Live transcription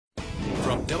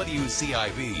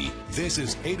WCIV, this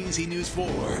is ABC News 4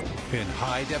 in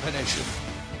high definition.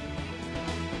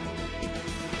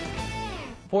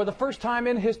 For the first time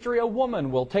in history, a woman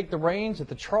will take the reins at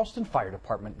the Charleston Fire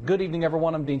Department. Good evening,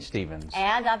 everyone. I'm Dean Stevens.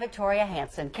 And I'm Victoria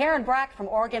Hansen. Karen Brack from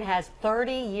Oregon has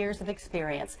 30 years of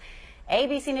experience.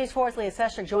 ABC News 4's Leah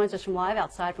Seshik joins us from live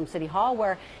outside from City Hall,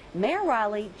 where Mayor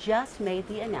Riley just made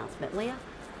the announcement. Leah?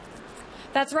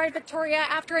 That's right, Victoria.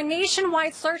 After a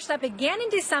nationwide search that began in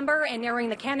December and narrowing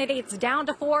the candidates down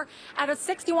to 4 out of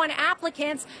 61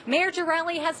 applicants, Mayor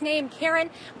Riley has named Karen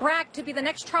Brack to be the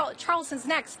next Charleston's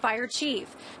next fire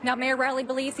chief. Now, Mayor Riley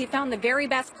believes he found the very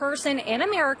best person in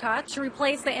America to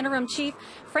replace the interim chief,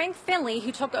 Frank Finley,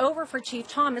 who took over for Chief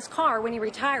Thomas Carr when he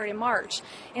retired in March.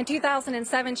 In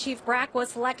 2007, Chief Brack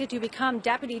was selected to become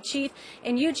deputy chief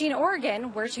in Eugene,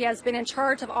 Oregon, where she has been in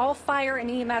charge of all fire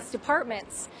and EMS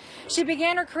departments. She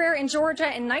began her career in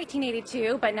Georgia in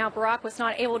 1982, but now Brack was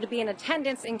not able to be in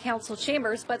attendance in council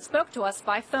chambers, but spoke to us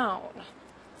by phone.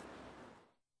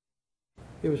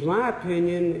 It was my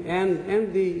opinion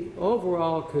and the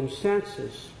overall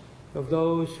consensus of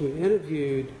those who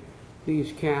interviewed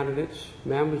these candidates,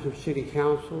 members of City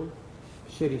Council,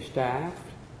 city staff,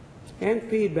 and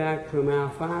feedback from our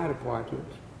fire department,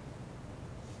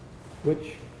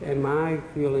 which, and my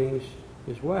feelings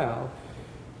as well,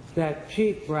 that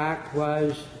Chief Brack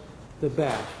was the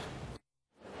best.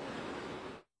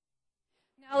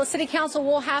 Now, the City Council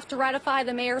will have to ratify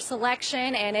the mayor's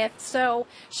selection, and if so,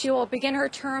 she will begin her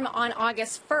term on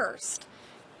August 1st.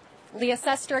 Leah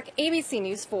Seshik, ABC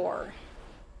News 4.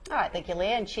 All right, thank you,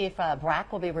 Leah. And Chief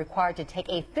Brack will be required to take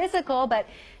a physical, but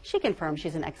she confirms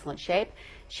she's in excellent shape.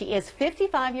 She is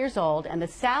 55 years old, and the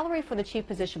salary for the chief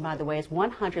position, by the way, is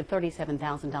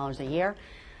 $137,000 a year.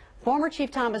 Former Chief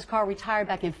Thomas Carr retired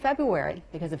back in February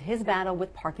because of his battle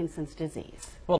with Parkinson's disease. Well,